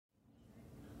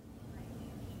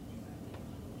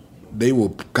they were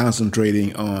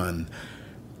concentrating on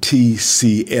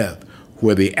TCF,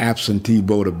 where the absentee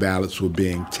voter ballots were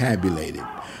being tabulated.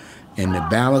 And the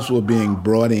ballots were being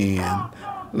brought in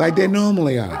like they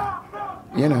normally are,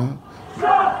 you know.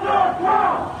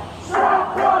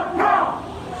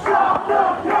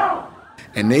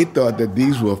 And they thought that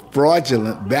these were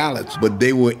fraudulent ballots, but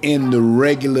they were in the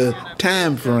regular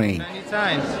time frame. Many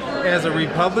times, as a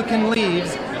Republican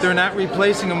leaves, they're not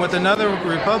replacing them with another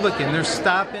Republican. They're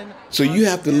stopping. So you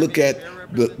have to look at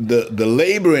the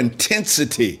labor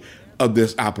intensity of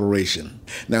this operation.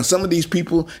 Now, some of these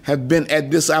people have been at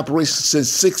this operation since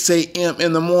 6 a.m.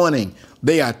 in the morning.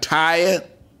 They are tired,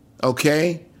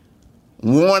 okay,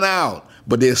 worn out,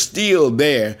 but they're still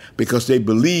there because they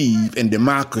believe in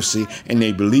democracy and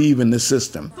they believe in the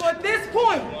system. So at this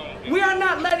point, we are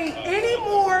not letting any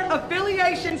more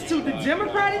affiliations to the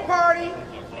Democratic Party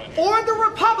or the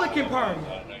Republican Party.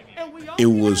 It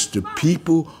was the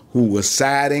people who were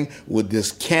siding with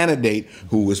this candidate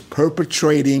who was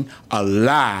perpetrating a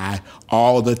lie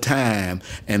all the time,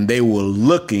 and they were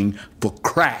looking for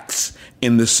cracks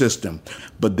in the system,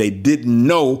 but they didn't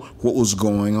know what was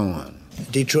going on.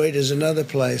 Detroit is another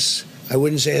place I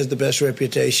wouldn't say has the best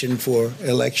reputation for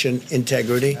election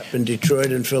integrity. In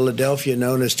Detroit and Philadelphia,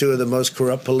 known as two of the most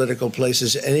corrupt political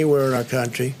places anywhere in our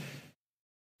country.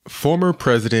 Former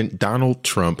President Donald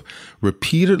Trump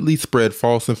repeatedly spread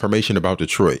false information about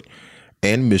Detroit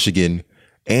and Michigan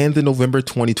and the November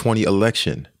 2020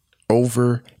 election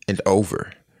over and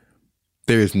over.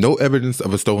 There is no evidence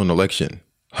of a stolen election.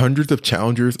 Hundreds of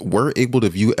challengers were able to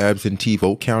view absentee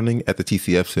vote counting at the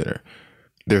TCF Center.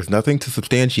 There's nothing to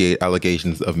substantiate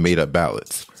allegations of made-up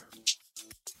ballots.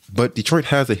 But Detroit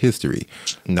has a history,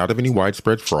 not of any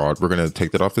widespread fraud. We're going to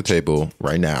take that off the table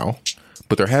right now.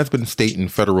 But there has been state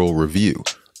and federal review,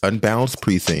 unbalanced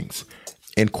precincts,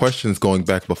 and questions going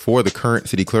back before the current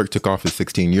city clerk took office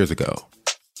 16 years ago.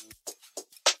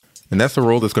 And that's a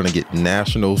role that's going to get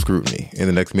national scrutiny in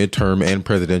the next midterm and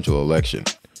presidential election.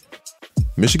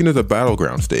 Michigan is a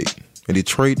battleground state, and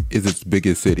Detroit is its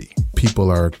biggest city. People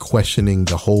are questioning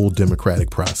the whole democratic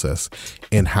process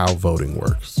and how voting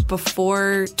works.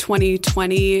 Before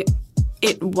 2020,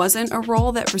 it wasn't a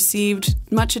role that received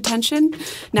much attention.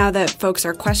 Now that folks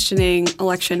are questioning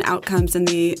election outcomes and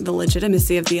the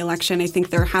legitimacy of the election, I think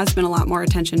there has been a lot more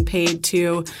attention paid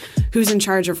to who's in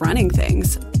charge of running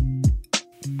things.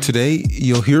 Today,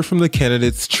 you'll hear from the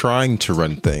candidates trying to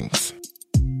run things.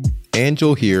 And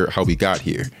you'll hear how we got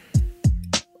here.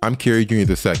 I'm Kerry Jr.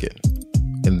 II,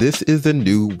 and this is the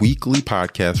new weekly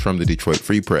podcast from the Detroit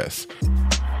Free Press.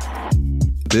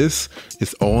 This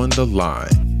is On the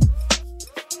Line.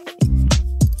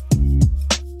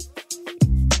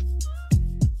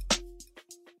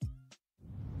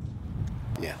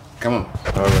 Yeah, come on.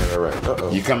 All right.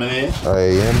 Uh-oh. You coming in? I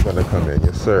am going to come in,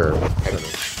 yes, sir.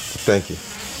 Thank you.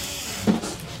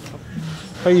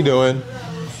 How you doing?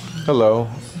 Hello.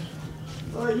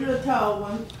 Oh, you're the tall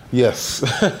one. Yes.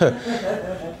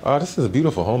 Oh, this is a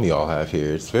beautiful home y'all have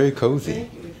here. It's very cozy.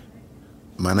 Thank you.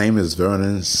 My name is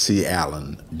Vernon C.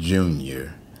 Allen,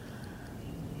 Jr.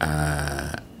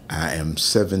 I am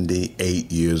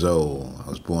 78 years old. I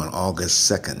was born August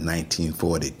 2nd,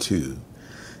 1942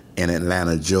 in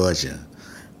Atlanta, Georgia.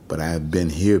 But I've been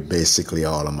here basically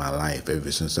all of my life,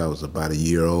 ever since I was about a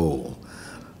year old.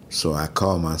 So I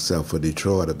call myself a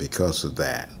Detroiter because of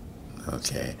that.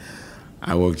 Okay.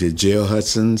 I worked at Jail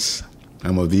Hudson's.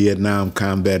 I'm a Vietnam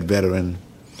combat veteran.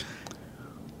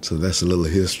 So that's a little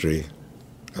history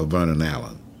of Vernon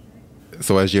Allen.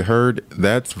 So as you heard,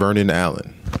 that's Vernon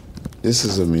Allen. This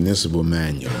is a municipal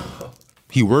manual.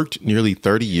 He worked nearly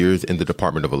 30 years in the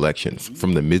Department of Elections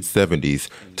from the mid-'70s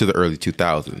to the early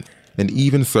 2000s, and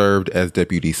even served as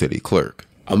deputy city clerk.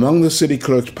 Among the city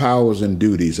clerk's powers and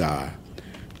duties are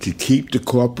to keep the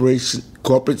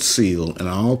corporate seal and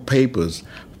all papers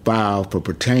filed for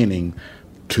pertaining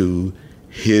to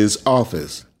his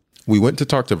office. We went to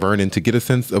talk to Vernon to get a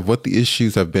sense of what the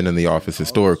issues have been in the office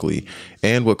historically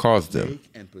and what caused them.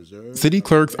 City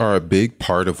clerks are a big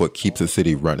part of what keeps a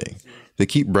city running. They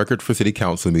keep record for city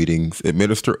council meetings,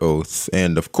 administer oaths,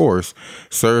 and, of course,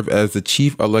 serve as the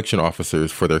chief election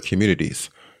officers for their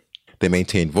communities. They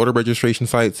maintain voter registration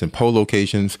sites and poll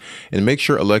locations and make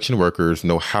sure election workers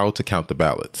know how to count the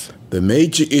ballots. The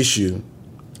major issue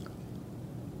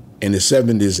in the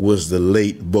 70s was the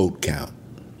late vote count,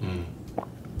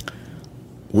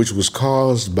 which was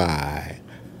caused by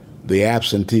the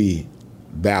absentee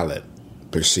ballot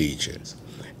procedures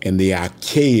and the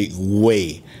archaic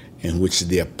way in which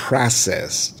they're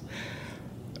processed.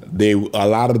 A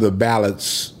lot of the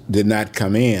ballots did not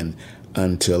come in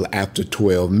until after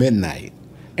 12 midnight.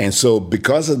 And so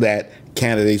because of that,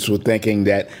 candidates were thinking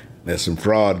that there's some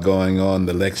fraud going on,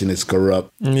 the election is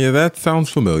corrupt. Yeah, that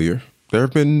sounds familiar. There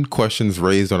have been questions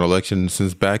raised on elections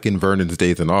since back in Vernon's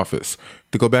days in office,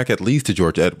 to go back at least to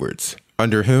George Edwards.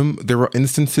 Under him, there were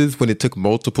instances when it took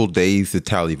multiple days to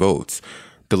tally votes.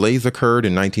 Delays occurred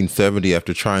in 1970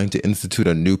 after trying to institute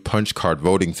a new punch card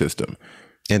voting system,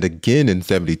 and again in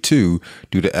 72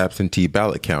 due to absentee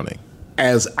ballot counting.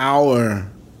 As our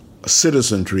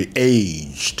citizenry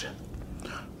aged,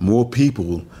 more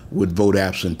people would vote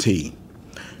absentee.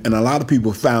 And a lot of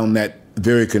people found that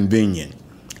very convenient.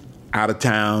 Out of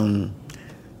town,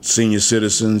 senior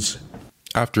citizens.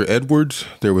 After Edwards,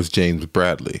 there was James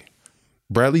Bradley.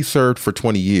 Bradley served for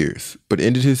 20 years, but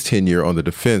ended his tenure on the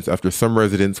defense after some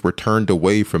residents were turned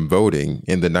away from voting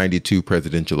in the 92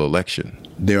 presidential election.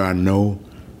 There are no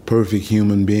perfect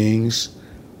human beings,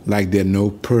 like there are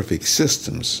no perfect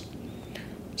systems.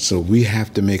 So we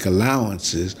have to make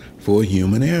allowances for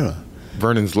human error.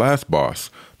 Vernon's last boss,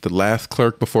 the last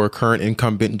clerk before current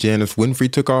incumbent Janice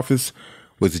Winfrey took office,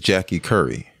 was Jackie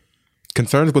Curry.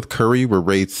 Concerns with Curry were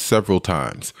raised several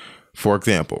times. For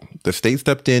example, the state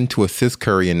stepped in to assist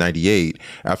Curry in 98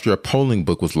 after a polling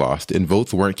book was lost and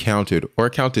votes weren't counted or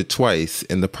counted twice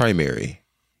in the primary.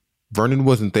 Vernon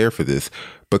wasn't there for this,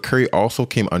 but Curry also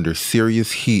came under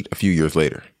serious heat a few years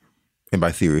later. And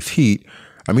by serious heat,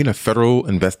 I mean a federal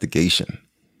investigation.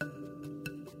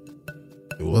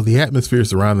 Well, the atmosphere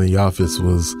surrounding the office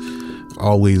was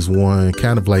always one,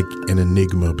 kind of like an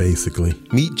enigma, basically.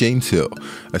 Meet James Hill,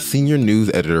 a senior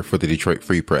news editor for the Detroit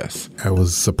Free Press. I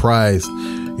was surprised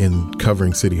in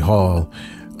covering City Hall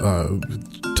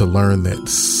to learn that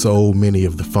so many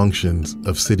of the functions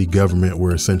of city government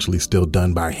were essentially still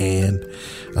done by hand,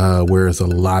 whereas a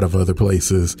lot of other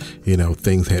places,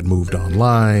 things had moved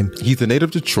online. He's a native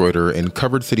Detroiter and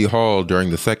covered City Hall during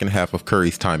the second half of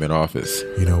Curry's time in office.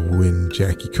 When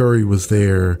Jackie Curry was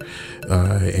there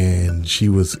and she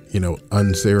was,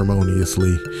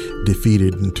 unceremoniously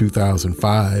defeated in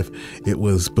 2005, it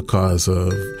was because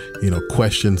of,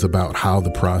 questions about how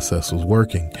the process was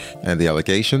working. And the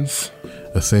allegations?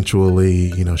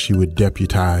 Essentially, she would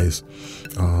deputize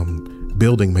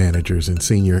building managers in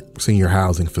senior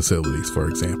housing facilities, for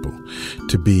example,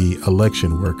 to be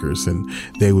election workers, and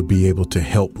they would be able to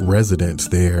help residents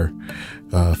there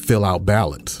fill out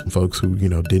ballots. Folks who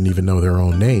didn't even know their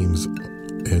own names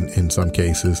in some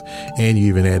cases, and you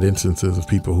even had instances of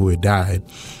people who had died,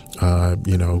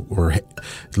 or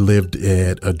lived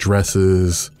at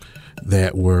addresses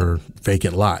that were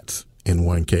vacant lots in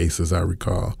one case, as I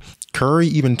recall. Curry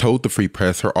even told the Free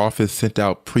Press her office sent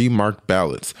out pre-marked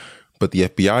ballots, but the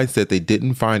FBI said they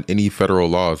didn't find any federal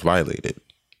laws violated.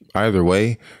 Either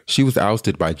way, she was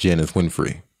ousted by Janice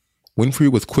Winfrey.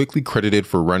 Winfrey was quickly credited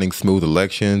for running smooth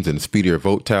elections and speedier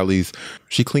vote tallies.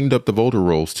 She cleaned up the voter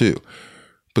rolls too.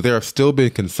 But there have still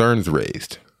been concerns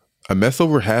raised. A mess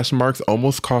over hash marks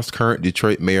almost cost current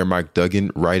Detroit Mayor Mike Duggan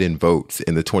write-in votes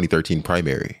in the 2013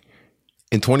 primary.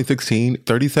 In 2016,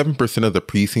 37% of the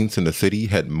precincts in the city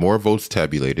had more votes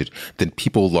tabulated than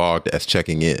people logged as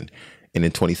checking in. And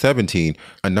in 2017,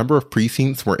 a number of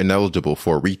precincts were ineligible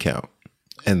for a recount.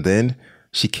 And then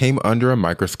she came under a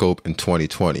microscope in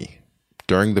 2020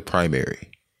 during the primary.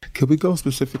 Could we go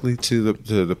specifically to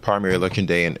the primary election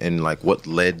day and like what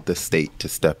led the state to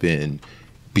step in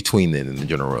between then and the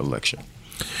general election?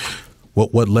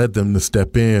 What led them to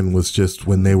step in was just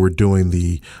when they were doing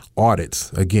the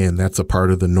audits. Again, that's a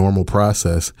part of the normal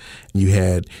process. You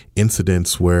had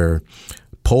incidents where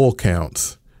poll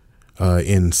counts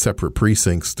in separate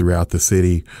precincts throughout the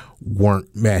city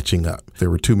weren't matching up. There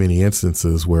were too many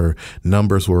instances where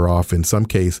numbers were off, in some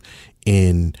case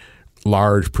in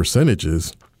large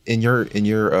percentages. In your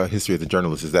history as a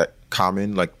journalist, is that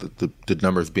common, like the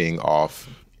numbers being off?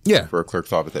 Yeah. For a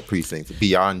clerk's office at precincts,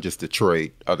 beyond just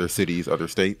Detroit, other cities, other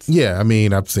states? Yeah, I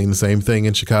mean, I've seen the same thing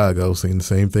in Chicago, seen the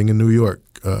same thing in New York,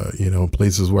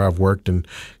 places where I've worked and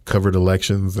covered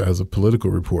elections as a political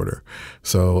reporter.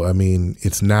 So, I mean,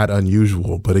 it's not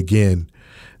unusual. But again,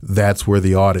 that's where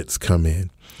the audits come in.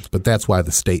 But that's why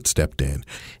the state stepped in.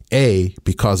 A,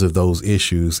 because of those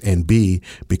issues, and B,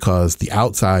 because the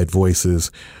outside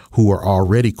voices who are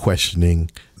already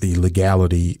questioning the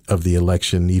legality of the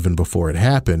election even before it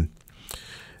happened,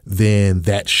 then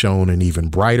that shone an even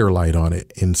brighter light on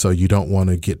it. And so you don't want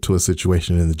to get to a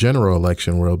situation in the general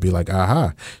election where it'll be like,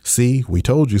 aha, see, we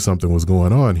told you something was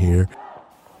going on here.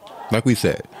 Like we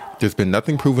said, there's been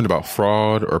nothing proven about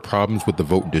fraud or problems with the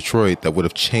vote in Detroit that would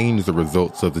have changed the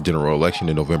results of the general election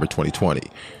in November 2020.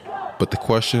 But the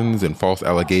questions and false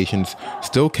allegations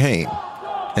still came,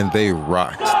 and they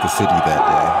rocked the city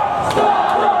that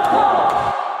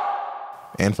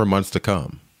day. and for months to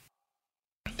come.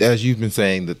 As you've been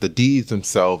saying, that the deeds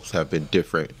themselves have been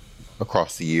different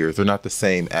across the years. They're not the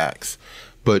same acts.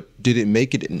 But did it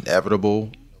make it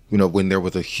inevitable, when there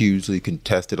was a hugely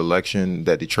contested election,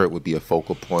 that Detroit would be a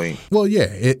focal point? Well, yeah,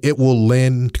 it will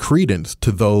lend credence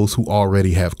to those who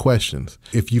already have questions.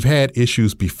 If you've had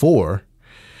issues before,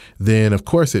 then of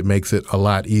course it makes it a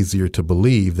lot easier to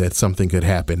believe that something could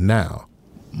happen now.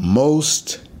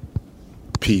 Most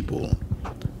people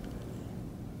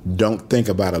don't think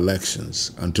about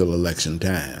elections until election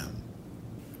time.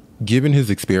 Given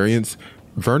his experience,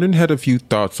 Vernon had a few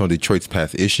thoughts on Detroit's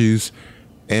past issues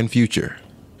and future.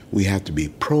 We have to be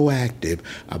proactive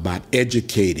about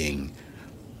educating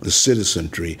the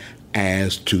citizenry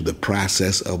as to the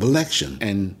process of election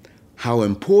and how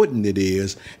important it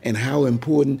is and how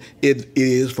important it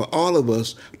is for all of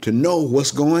us to know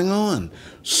what's going on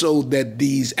so that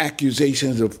these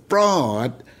accusations of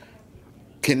fraud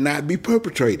cannot be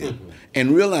perpetrated,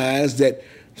 and realize that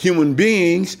human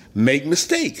beings make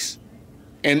mistakes.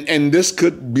 And this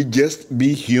could just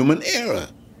be human error.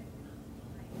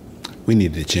 We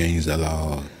need to change the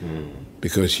law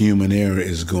because human error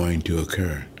is going to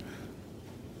occur.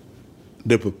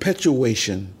 The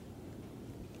perpetuation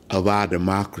of our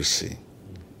democracy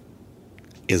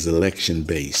is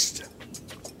election-based.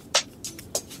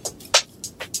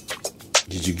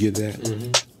 Did you get that?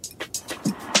 Mm-hmm.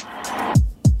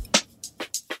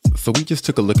 So we just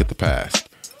took a look at the past.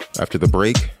 After the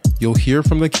break, you'll hear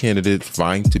from the candidates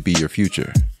vying to be your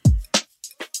future.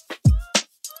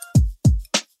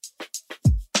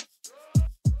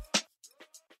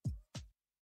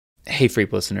 Hey,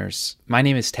 Freep listeners. My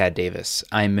name is Tad Davis.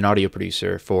 I'm an audio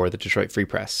producer for the Detroit Free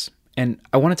Press. And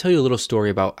I want to tell you a little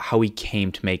story about how we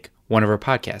came to make one of our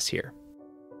podcasts here.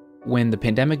 When the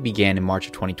pandemic began in March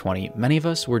of 2020, many of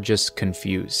us were just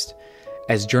confused.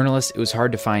 As journalists, it was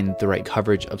hard to find the right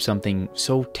coverage of something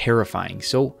so terrifying,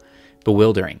 so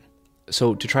bewildering.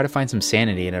 So to try to find some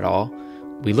sanity in it all,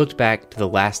 we looked back to the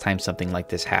last time something like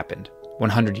this happened,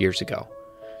 100 years ago,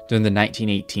 during the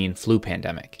 1918 flu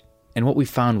pandemic. And what we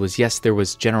found was, yes, there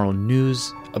was general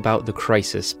news about the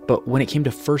crisis, but when it came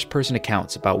to first-person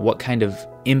accounts about what kind of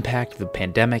impact the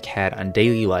pandemic had on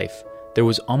daily life, there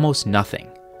was almost nothing,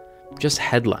 just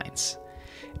headlines.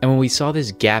 And when we saw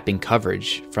this gap in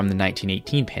coverage from the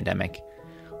 1918 pandemic,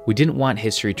 we didn't want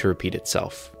history to repeat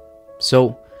itself.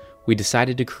 So we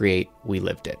decided to create We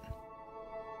Lived It.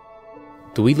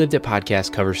 The We Lived It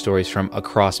podcast covers stories from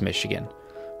across Michigan,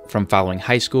 from following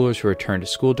high schoolers who returned to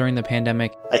school during the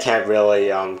pandemic. I can't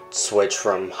really switch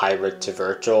from hybrid to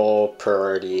virtual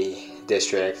per the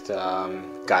district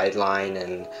guideline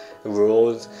and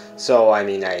rules. So, I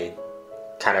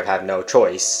kind of have no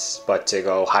choice but to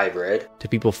go hybrid. To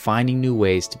people finding new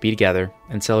ways to be together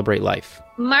and celebrate life.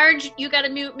 Marge, you got to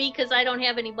mute me because I don't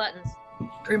have any buttons.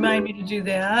 Remind me to do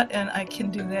that, and I can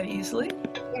do that easily.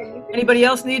 Anybody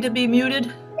else need to be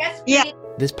muted? Yes, yeah.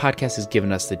 This podcast has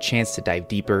given us the chance to dive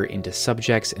deeper into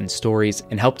subjects and stories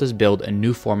and helped us build a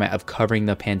new format of covering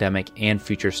the pandemic and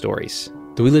future stories.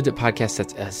 The We Lived It podcast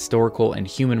sets a historical and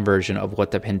human version of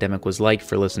what the pandemic was like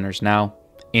for listeners now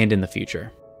and in the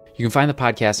future. You can find the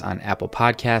podcast on Apple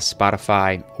Podcasts,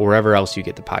 Spotify, or wherever else you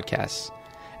get the podcasts.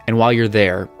 And while you're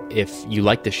there, if you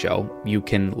like the show, you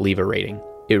can leave a rating.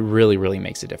 It really, really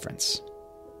makes a difference.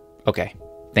 Okay,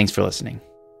 thanks for listening.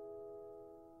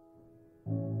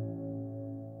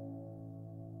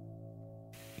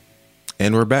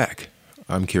 And we're back.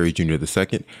 I'm Kerry Jr.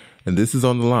 II, and this is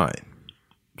On the Line.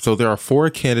 So there are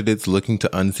 4 candidates looking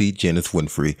to unseat Janice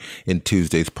Winfrey in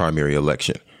Tuesday's primary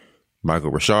election. Michael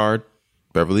Richard,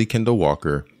 Beverly Kendall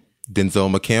Walker,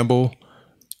 Denzel McCampbell,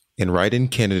 and write-in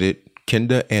candidate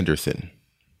Kenda Anderson.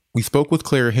 We spoke with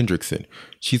Clara Hendrickson.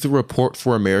 She's a Report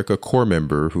for America Corps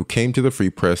member who came to the Free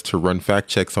Press to run fact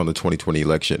checks on the 2020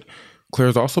 election.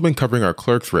 Claire's also been covering our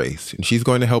clerk's race, and she's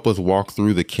going to help us walk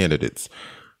through the candidates.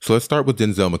 So let's start with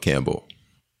Denzel McCampbell.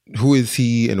 Who is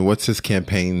he and what's his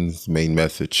campaign's main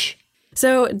message?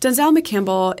 So Denzel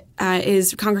McCampbell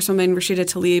is Congresswoman Rashida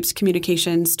Tlaib's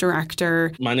communications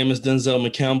director. My name is Denzel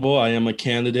McCampbell. I am a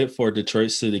candidate for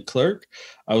Detroit City Clerk.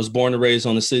 I was born and raised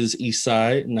on the city's east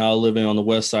side, now living on the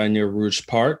west side near Rouge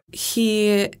Park.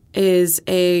 He is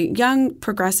a young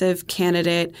progressive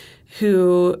candidate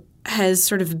who has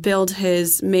sort of built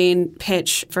his main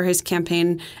pitch for his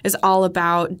campaign is all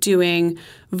about doing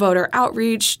voter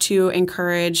outreach to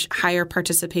encourage higher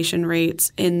participation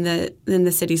rates in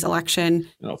the city's election.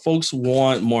 Folks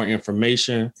want more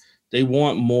information. They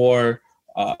want more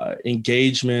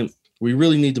engagement. We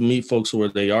really need to meet folks where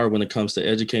they are when it comes to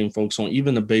educating folks on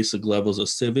even the basic levels of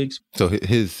civics. So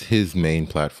his main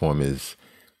platform is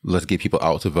let's get people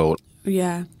out to vote.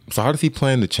 Yeah. So how does he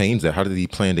plan to change that? How does he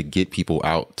plan to get people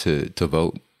out to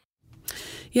vote?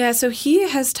 Yeah, so he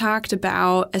has talked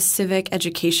about a civic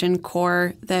education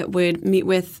corps that would meet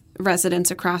with residents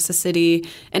across the city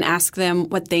and ask them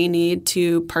what they need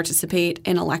to participate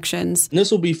in elections. And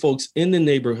this will be folks in the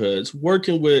neighborhoods,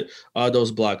 working with those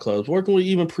block clubs, working with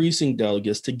even precinct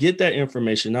delegates to get that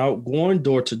information out, going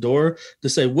door to door to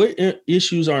say what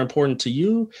issues are important to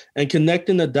you and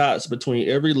connecting the dots between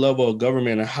every level of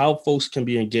government and how folks can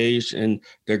be engaged in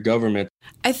their government.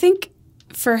 I think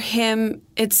for him,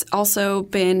 it's also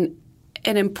been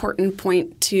an important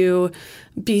point to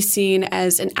be seen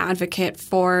as an advocate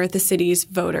for the city's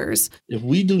voters. If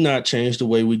we do not change the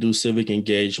way we do civic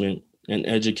engagement and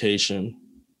education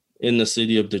in the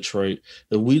city of Detroit,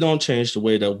 if we don't change the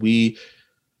way that we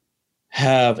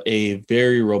have a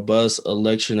very robust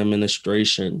election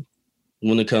administration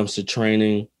when it comes to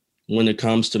training, when it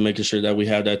comes to making sure that we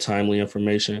have that timely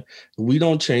information, if we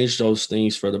don't change those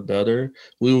things for the better,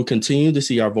 we will continue to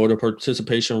see our voter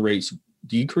participation rates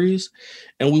decrease,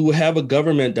 and we will have a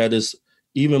government that is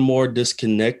even more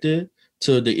disconnected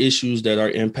to the issues that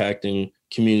are impacting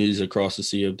communities across the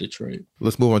city of Detroit.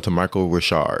 Let's move on to Michael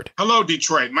Richard. Hello,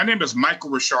 Detroit. My name is Michael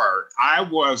Richard. I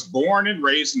was born and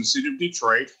raised in the city of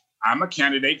Detroit. I'm a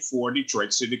candidate for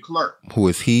Detroit City Clerk. Who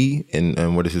is he,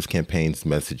 and what is his campaign's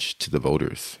message to the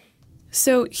voters?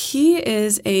 So he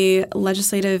is a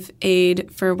legislative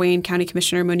aide for Wayne County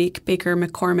Commissioner Monique Baker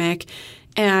McCormick,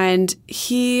 and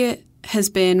he has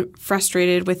been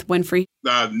frustrated with Winfrey.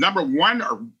 The number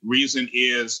one reason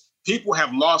is people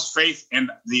have lost faith in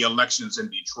the elections in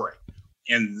Detroit.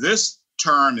 In this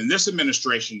term, in this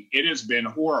administration, it has been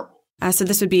horrible. So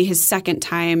this would be his second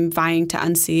time vying to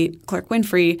unseat Clerk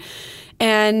Winfrey.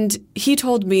 And he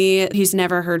told me he's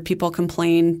never heard people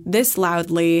complain this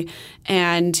loudly.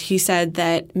 And he said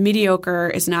that mediocre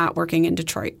is not working in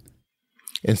Detroit.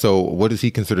 And so what does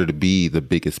he consider to be the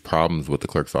biggest problems with the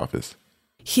clerk's office?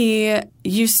 He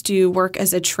used to work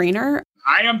as a trainer.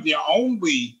 I am the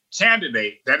only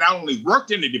candidate that not only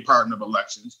worked in the Department of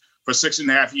Elections for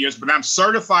 6.5 years, but I'm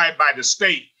certified by the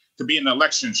state to be an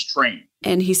elections trainer.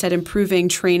 And he said improving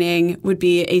training would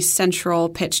be a central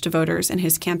pitch to voters in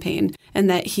his campaign, and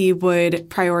that he would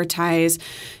prioritize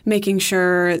making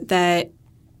sure that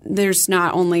there's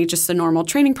not only just the normal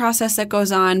training process that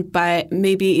goes on, but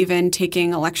maybe even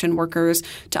taking election workers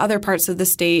to other parts of the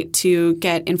state to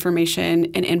get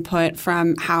information and input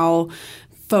from how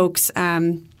folks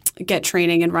get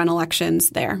training and run elections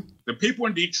there. The people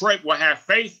in Detroit will have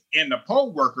faith in the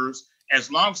poll workers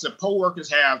as long as the poll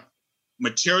workers have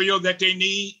material that they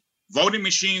need, voting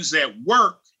machines that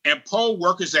work, and poll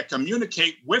workers that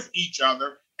communicate with each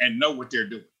other and know what they're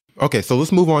doing. Okay, so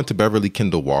let's move on to Beverly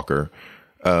Kendall Walker.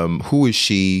 Who is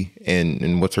she,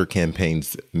 and what's her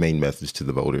campaign's main message to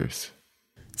the voters?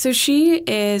 So she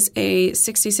is a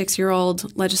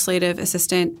 66-year-old legislative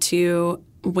assistant to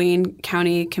Wayne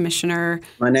County Commissioner.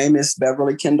 My name is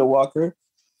Beverly Kendall Walker.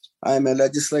 I'm a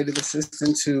legislative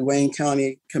assistant to Wayne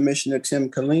County Commissioner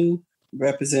Tim Killeen,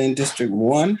 representing District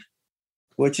 1,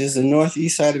 which is the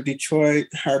northeast side of Detroit,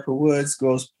 Harper Woods,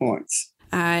 Grosse Points.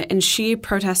 And she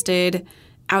protested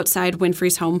outside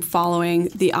Winfrey's home following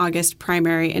the August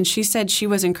primary. And she said she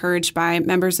was encouraged by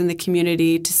members in the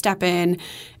community to step in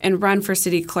and run for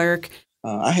city clerk.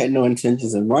 I had no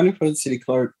intentions of running for the city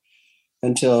clerk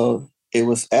until it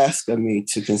was asked of me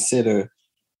to consider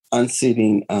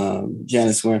unseating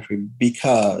Janice Winfrey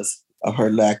because of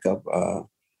her lack of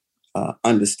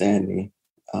understanding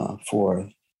for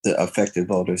the affected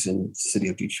voters in the city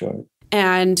of Detroit.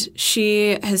 And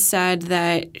she has said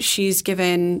that she's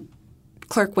given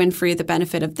Clerk Winfrey the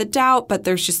benefit of the doubt, but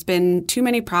there's just been too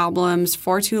many problems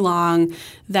for too long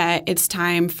that it's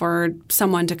time for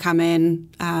someone to come in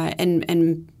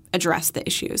and address the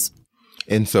issues.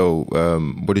 And so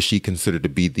what does she consider to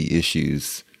be the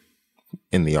issues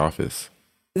in the office?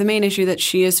 The main issue that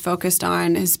she is focused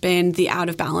on has been the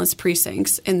out-of-balance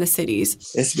precincts in the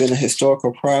cities. It's been a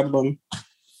historical problem,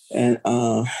 and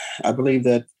I believe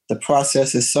that the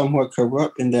process is somewhat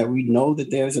corrupt in that we know that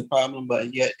there's a problem,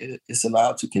 but yet it's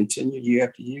allowed to continue year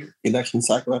after year, election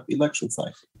cycle after election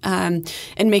cycle. And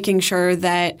making sure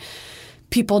that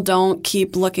people don't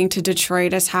keep looking to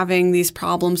Detroit as having these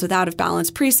problems with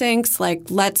out-of-balance precincts. Like,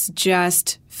 let's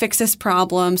just fix this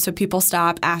problem so people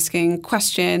stop asking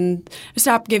questions,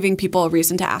 stop giving people a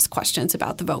reason to ask questions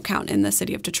about the vote count in the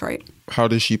city of Detroit. How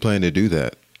does she plan to do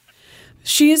that?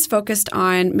 She is focused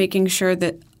on making sure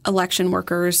that election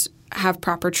workers have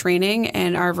proper training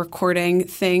and are recording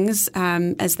things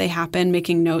as they happen,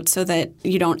 making notes so that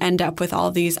you don't end up with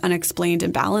all these unexplained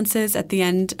imbalances at the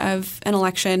end of an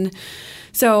election.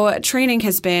 So training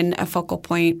has been a focal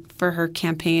point for her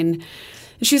campaign.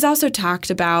 She's also talked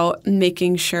about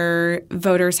making sure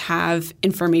voters have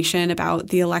information about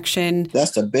the election.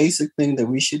 That's the basic thing that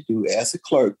we should do as a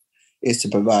clerk, is to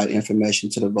provide information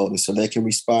to the voters so they can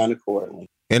respond accordingly.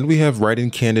 And we have write-in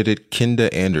candidate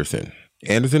Kenda Anderson.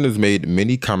 Anderson has made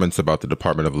many comments about the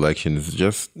Department of Elections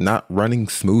just not running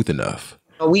smooth enough.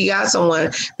 We got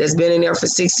someone that's been in there for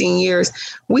 16 years.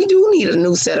 We do need a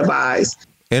new set of eyes.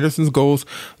 Anderson's goals,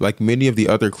 like many of the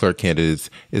other clerk candidates,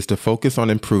 is to focus on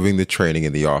improving the training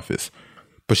in the office.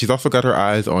 But she's also got her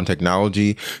eyes on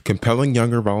technology, compelling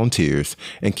younger volunteers,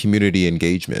 and community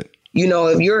engagement. You know,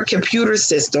 if your computer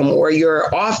system or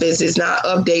your office is not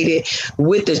updated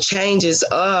with the changes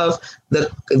of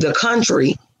the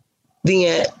country,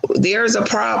 then there's a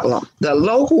problem. The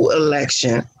local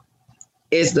election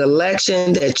is the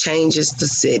election that changes the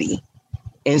city.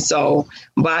 And so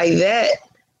by that,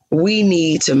 we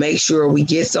need to make sure we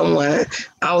get someone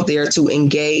out there to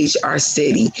engage our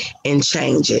city and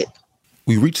change it.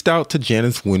 We reached out to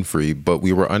Janice Winfrey, but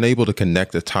we were unable to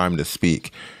connect a time to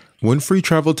speak. Winfrey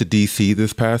traveled to D.C.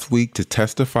 this past week to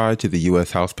testify to the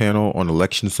U.S. House panel on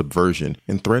election subversion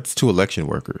and threats to election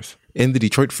workers. In the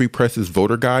Detroit Free Press's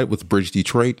voter guide with Bridge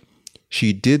Detroit,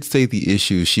 she did say the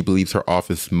issues she believes her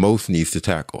office most needs to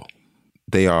tackle.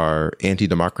 They are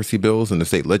anti-democracy bills in the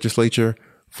state legislature,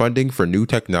 funding for new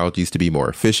technologies to be more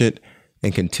efficient,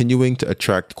 and continuing to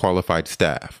attract qualified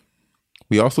staff.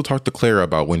 We also talked to Clara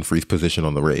about Winfrey's position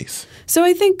on the race. So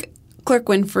I think Clerk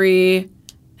Winfrey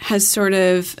has sort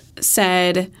of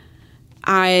said,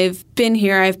 I've been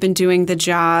here, I've been doing the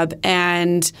job,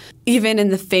 and even in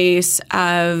the face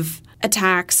of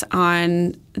attacks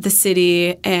on the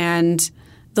city and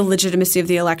the legitimacy of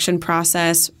the election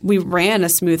process, we ran a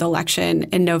smooth election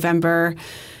in November.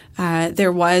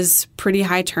 There was pretty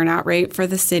high turnout rate for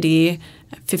the city,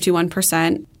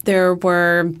 51%. There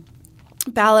were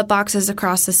ballot boxes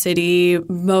across the city.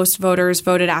 Most voters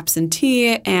voted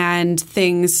absentee, and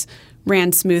things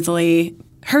ran smoothly.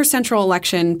 Her central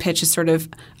election pitch is sort of,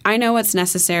 I know what's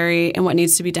necessary and what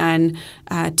needs to be done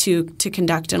to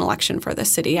conduct an election for the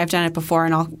city. I've done it before,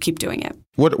 and I'll keep doing it.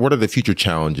 What are the future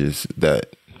challenges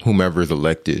that whomever is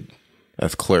elected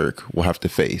as clerk will have to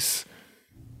face?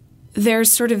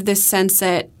 There's sort of this sense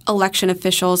that election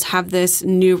officials have this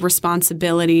new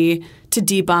responsibility to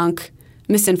debunk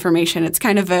misinformation. It's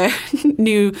kind of a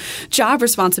new job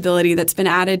responsibility that's been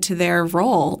added to their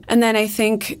role. And then I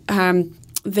think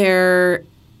there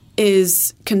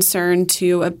is concern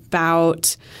too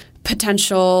about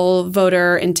potential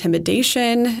voter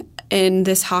intimidation in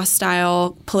this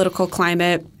hostile political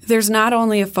climate. There's not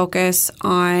only a focus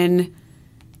on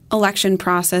election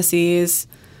processes,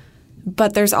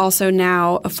 but there's also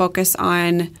now a focus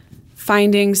on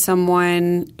finding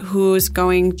someone who's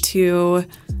going to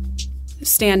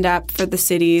stand up for the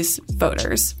city's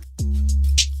voters.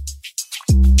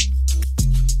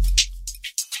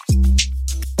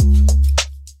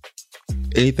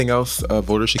 Anything else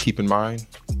voters should keep in mind,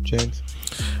 James?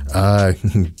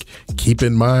 Keep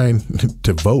in mind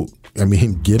to vote. I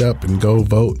mean, get up and go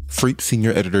vote. Freep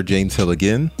senior editor James Hill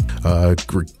again.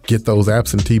 Get those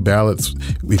absentee ballots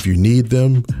if you need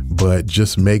them, but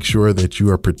just make sure that you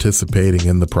are participating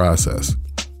in the process.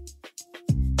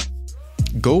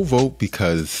 Go vote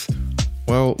because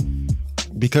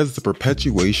the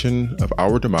perpetuation of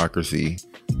our democracy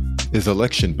is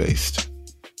election-based.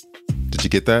 Did you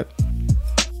get that?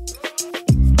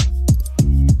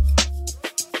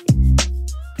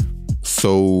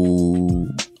 So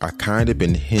I kind of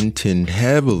been hinting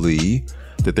heavily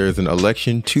that there's an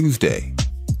election Tuesday.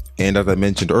 And as I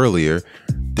mentioned earlier,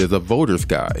 there's a voter's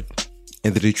guide.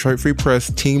 And the Detroit Free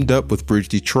Press teamed up with Bridge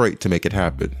Detroit to make it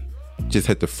happen. Just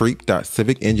head to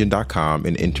freep.civicengine.com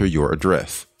and enter your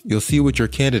address. You'll see what your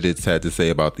candidates had to say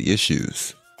about the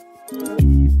issues.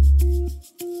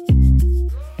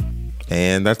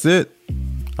 And that's it.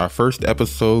 Our first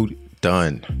episode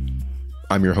done.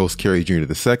 I'm your host, Kerry Jr.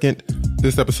 II.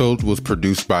 This episode was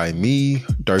produced by me,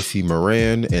 Darcy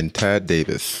Moran, and Tad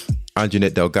Davis.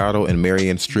 Anjanette Delgado and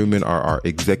Marianne Struman are our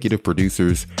executive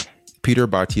producers. Peter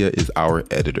Bhatia is our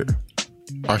editor.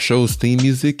 Our show's theme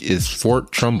music is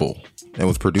Fort Trumbull and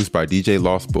was produced by DJ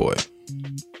Lost Boy.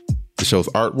 The show's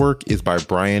artwork is by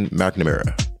Brian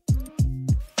McNamara.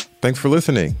 Thanks for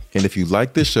listening. And if you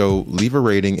like this show, leave a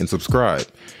rating and subscribe.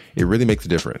 It really makes a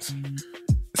difference.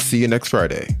 See you next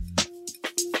Friday.